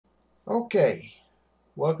Okay,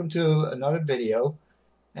 welcome to another video,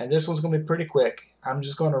 and this one's going to be pretty quick. I'm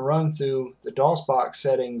just going to run through the DOSBox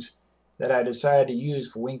settings that I decided to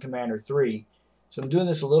use for Wing Commander 3. So I'm doing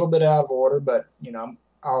this a little bit out of order, but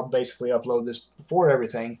I'll basically upload this before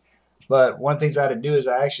everything. But one thing I had to do is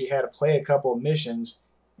I actually had to play a couple of missions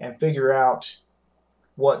and figure out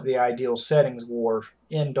what the ideal settings were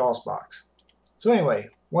in DOSBox. So anyway,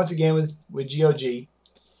 once again with GOG,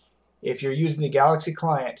 if you're using the Galaxy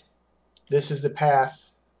client, this is the path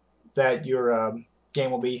that your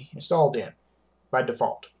game will be installed in by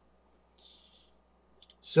default.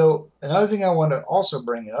 So another thing I want to also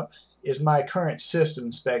bring up is my current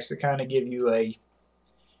system specs to kind of give you a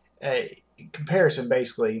comparison,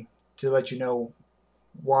 basically, to let you know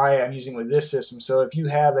why I'm using with this system. So if you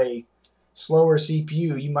have a slower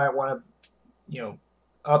CPU, you might want to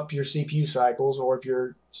up your CPU cycles, or if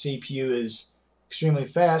your CPU is extremely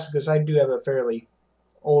fast, because I do have a fairly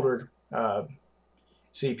older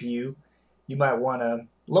CPU, you might want to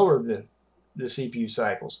lower the CPU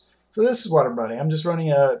cycles. So this is what I'm running. I'm just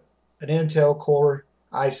running an Intel Core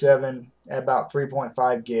i7 at about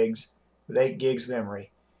 3.5 gigs with 8 gigs of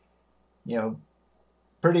memory.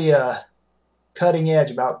 Pretty cutting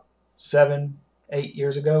edge, about 7-8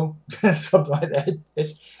 years ago, something like that.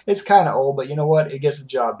 It's kind of old, but you know what? It gets the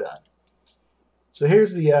job done. So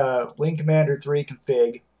here's the Wing Commander 3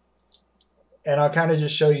 config. And I'll kind of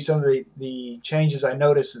just show you some of the changes I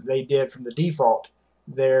noticed that they did from the default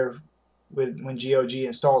there when GOG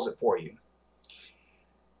installs it for you.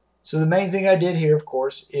 So the main thing I did here, of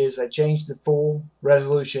course, is I changed the full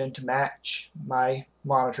resolution to match my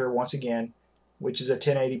monitor once again, which is a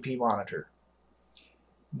 1080p monitor.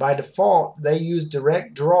 By default, they use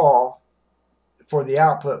direct draw for the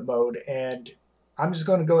output mode, and I'm just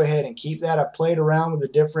going to go ahead and keep that. I played around with the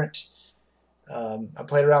different I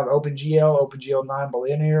played around with OpenGL, OpenGL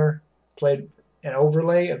non-bilinear, played an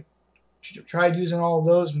overlay. I tried using all of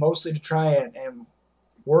those mostly to try and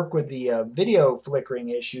work with the video flickering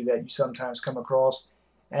issue that you sometimes come across,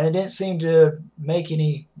 and it didn't seem to make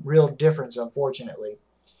any real difference, unfortunately.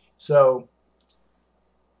 So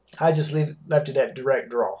I just left it at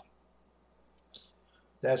direct draw.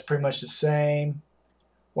 That's pretty much the same.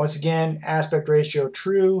 Once again, aspect ratio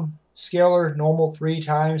true. Scalar normal 3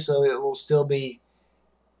 times, so it will still be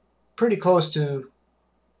pretty close to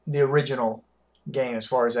the original game as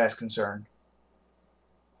far as that's concerned.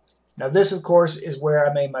 Now this, of course, is where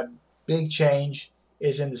I made my big change,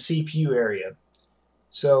 is in the CPU area.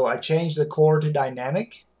 So I changed the core to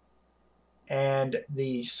dynamic, and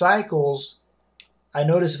the cycles, I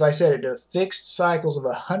noticed if I set it to fixed cycles of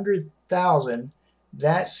 100,000,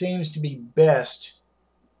 that seems to be best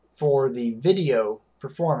for the video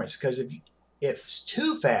performance, because if it's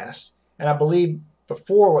too fast, and I believe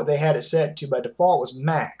before what they had it set to by default was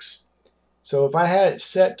max, so if I had it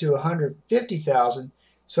set to 150,000,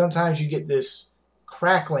 sometimes you get this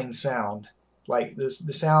crackling sound, like the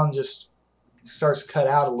sound just starts to cut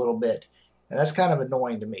out a little bit, and that's kind of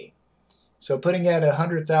annoying to me. So putting it at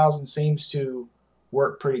 100,000 seems to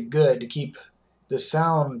work pretty good to keep the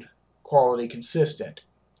sound quality consistent.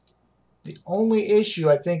 The only issue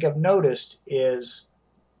I think I've noticed is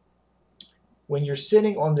when you're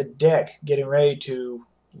sitting on the deck getting ready to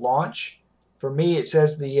launch. For me, it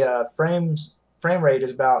says the frame rate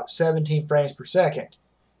is about 17 frames per second,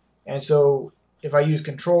 and so if I use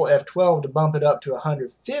Control F12 to bump it up to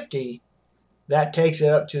 150, that takes it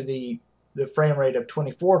up to the frame rate of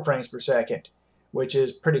 24 frames per second, which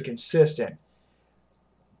is pretty consistent.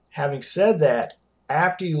 Having said that,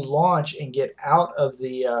 after you launch and get out of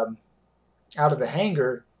the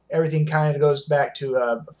hangar, everything kind of goes back to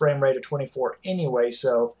a frame rate of 24 anyway,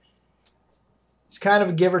 so it's kind of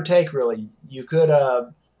a give or take, really. You could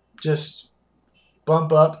just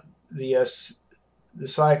bump up the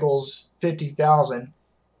cycles 50,000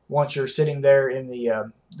 once you're sitting there in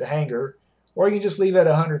the hangar, or you can just leave it at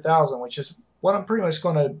 100,000, which is what I'm pretty much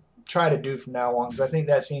going to try to do from now on, because I think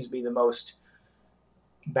that seems to be the most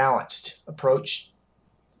balanced approach.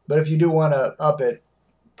 But if you do want to up it,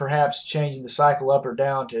 perhaps changing the cycle up or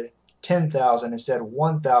down to 10,000 instead of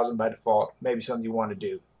 1,000 by default, maybe something you want to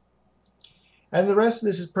do. And the rest of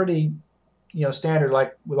this is pretty, standard,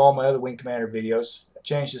 like with all my other Wing Commander videos. I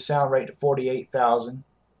changed the sound rate to 48,000,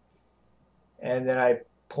 and then I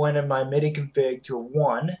pointed my MIDI config to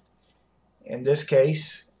 1. In this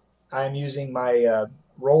case, I'm using my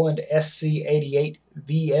Roland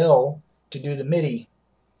SC-88VL to do the MIDI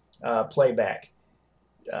playback.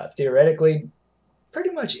 Theoretically, pretty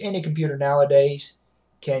much any computer nowadays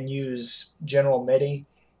can use general MIDI.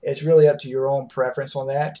 It's really up to your own preference on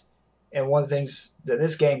that. And one of the things that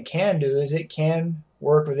this game can do is it can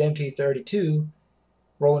work with MT32,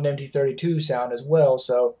 Roland MT32 sound as well.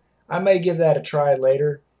 So I may give that a try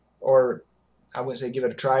later, or I wouldn't say give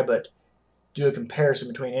it a try, but do a comparison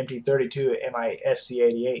between MT32 and my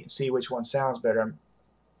SC-88 and see which one sounds better.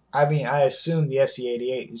 I mean, I assume the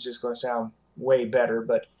SC-88 is just going to sound way better,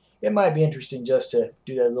 but it might be interesting just to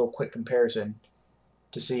do that little quick comparison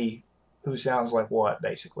to see who sounds like what,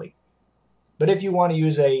 basically. But if you want to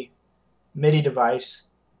use a MIDI device,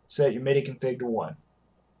 set your MIDI config to 1.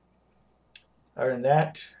 Other than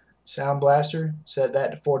that, Sound Blaster, set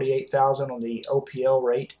that to 48,000 on the OPL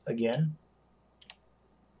rate again.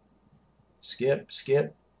 Skip,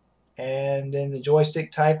 skip. And then the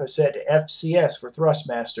joystick type I set to FCS for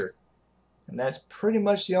Thrustmaster. And that's pretty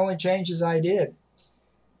much the only changes I did.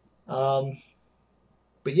 But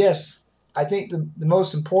yes, I think the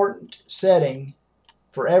most important setting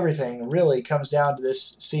for everything really comes down to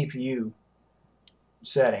this CPU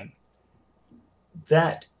setting.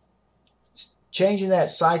 That changing that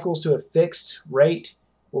cycles to a fixed rate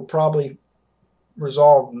will probably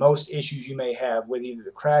resolve most issues you may have with either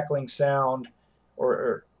the crackling sound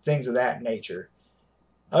or things of that nature.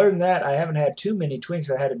 Other than that, I haven't had too many tweaks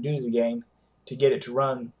I had to do to the game to get it to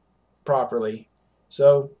run properly.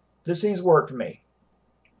 So this seems to work for me.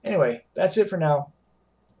 Anyway, that's it for now.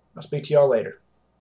 I'll speak to y'all later.